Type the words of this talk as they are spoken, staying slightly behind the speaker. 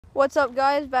What's up,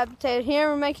 guys? Bad Potato here.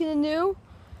 We're making a new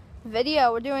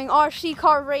video. We're doing RC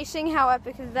car racing. How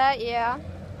epic is that? Yeah.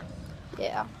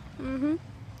 Yeah.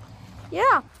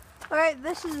 Yeah. Alright,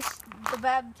 this is the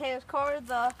Bad Potatoes car,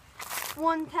 the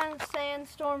 110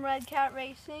 Sandstorm Redcat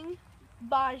Racing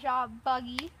Baja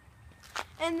buggy.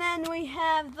 And then we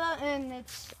have and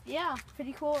it's, yeah,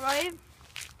 pretty cool, right?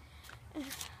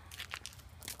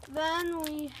 Then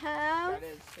we have...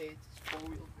 It's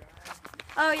 4-wheel drive.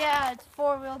 Oh yeah, it's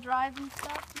 4-wheel drive and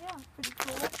stuff. Yeah, pretty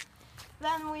cool.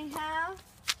 Then we have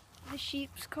the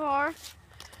sheep's car,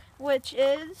 which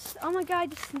is, oh my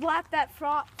god, just slap that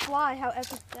fly. How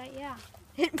epic is that? Yeah,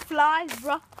 hitting flies,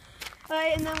 bruh.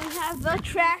 Alright, and then we have the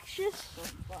traxxes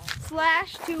 /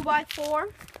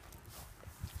 2x4.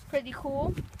 Pretty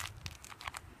cool.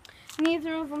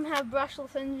 Neither of them have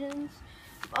brushless engines.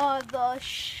 The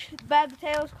Bad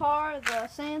Potatoes car, the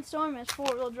Sandstorm, is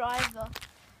 4-wheel drive. The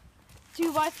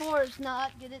 2x4 is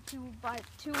not. Get it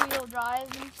 2-wheel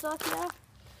drive and stuff. Yeah,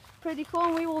 pretty cool.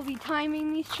 And we will be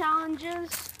timing these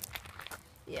challenges.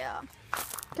 Yeah,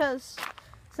 because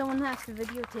someone has to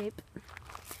videotape.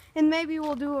 And maybe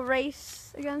we'll do a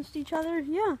race against each other.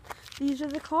 Yeah, these are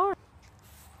the cars.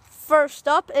 First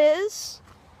up is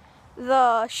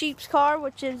the sheep's car,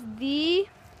 which is the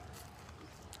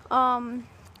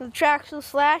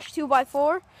traxxes /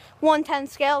 2x4, 110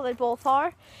 scale. They both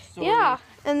are. So yeah,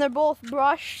 and they're both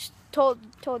brushed. Told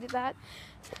you that.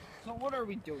 So what are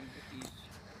we doing with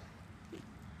these?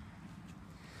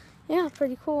 Yeah,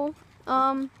 pretty cool.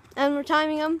 And we're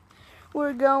timing them.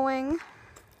 We're going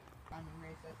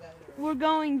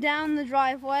down the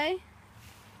driveway.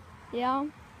 Yeah,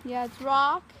 it's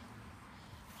rock.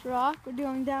 It's rock. We're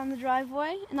going down the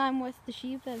driveway, and I'm with the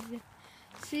sheep, as you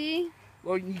see.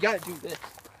 Well, you gotta do this.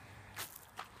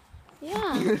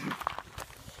 Yeah.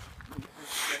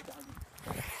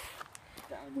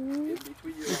 Down in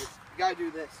between your legs. You gotta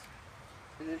do this,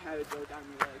 and then have it go down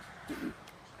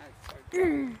your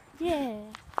legs. Yeah.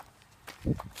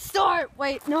 Start.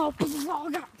 Wait, no.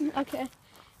 Okay.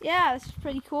 Yeah, this is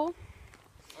pretty cool.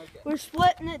 Okay. We're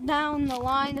splitting it down the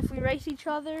line if we race each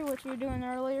other, which we were doing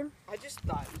earlier. I just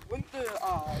thought, when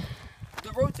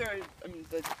the roads are,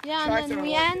 the yeah, tracks and then are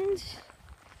we electric.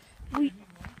 end.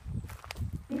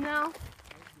 No.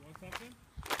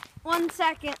 1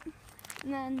 second,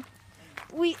 and then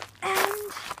we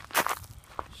end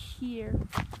here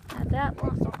at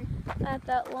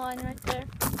that line right there.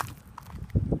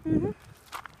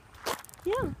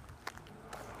 Yeah.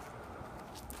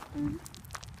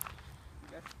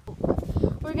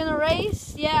 We're gonna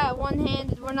race. Yeah,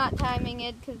 one-handed. We're not timing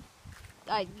it because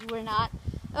we're not.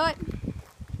 Alright.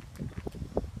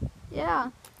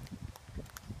 Yeah.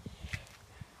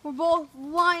 We're both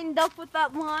lined up with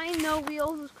that line. No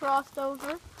wheels is crossed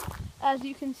over, as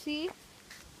you can see.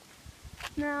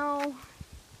 Now,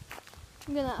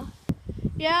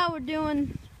 we're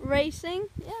doing racing.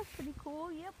 Yeah, pretty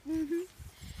cool. Yep.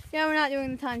 Yeah, we're not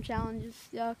doing the time challenges.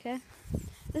 Yeah, okay.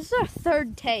 This is our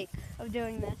third take of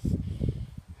doing this.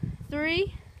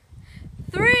 3,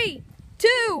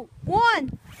 2,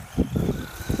 1.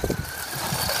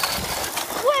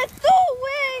 With the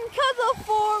win comes a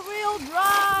 4-wheel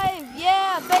drive.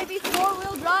 Yeah, baby,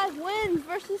 4-wheel drive wins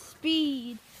versus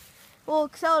speed. Well,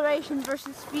 acceleration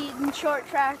versus speed in short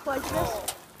track like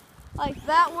this. Like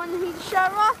that one, he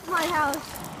shot off my house.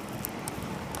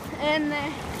 And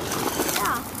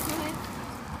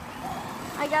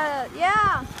yeah.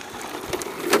 Yeah.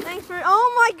 Thanks for,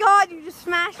 oh my god, you just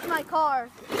smashed my car.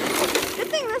 Good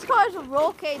thing this car is a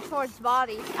roll cage for its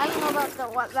body. I don't know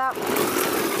about what that was.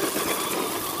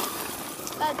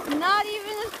 That's not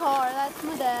even his car, that's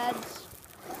my dad's.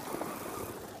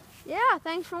 Yeah,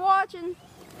 thanks for watching.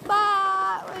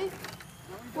 Bye.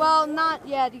 Well, not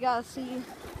yet, you gotta see.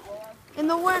 And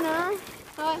the winner,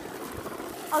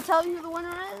 I'll tell you who the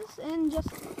winner is in just...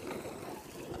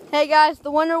 Hey guys,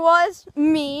 the winner was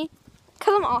me,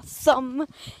 because I'm awesome.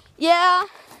 Yeah,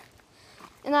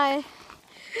 and I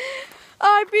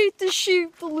beat the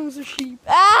sheep, the loser sheep.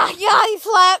 Ah, yeah, he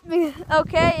slapped me.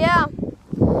 Okay, yeah.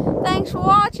 Thanks for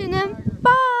watching and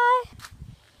bye.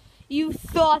 You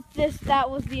thought that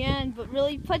was the end, but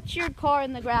really, put your car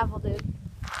in the gravel, dude.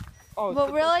 Oh,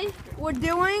 but really, we're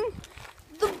doing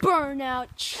the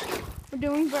burnout. We're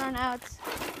doing burnouts.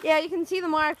 Yeah, you can see the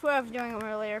marks where I was doing them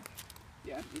earlier.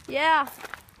 Yeah. Yeah.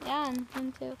 Yeah, and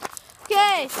 2.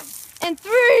 Okay, and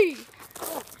 3,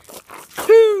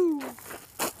 2.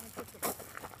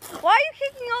 Why are you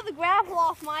kicking all the gravel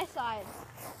off my side?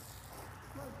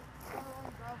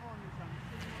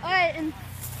 Alright, and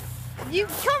you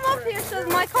come up here so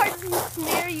my car doesn't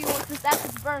snare you with this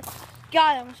epic burn.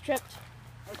 God, I almost tripped.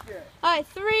 Okay. Alright,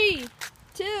 3,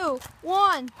 2,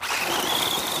 1.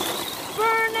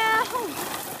 Burnout!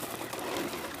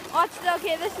 Watch,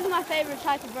 okay, this is my favorite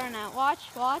type of burnout. Watch.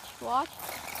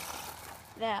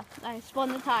 Yeah, I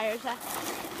spun the tires.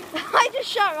 I just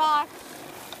shot rocks.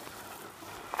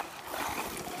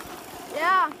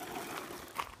 Yeah.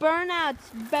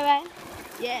 Burnouts, baby.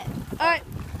 Yeah. Alright.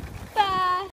 Bye.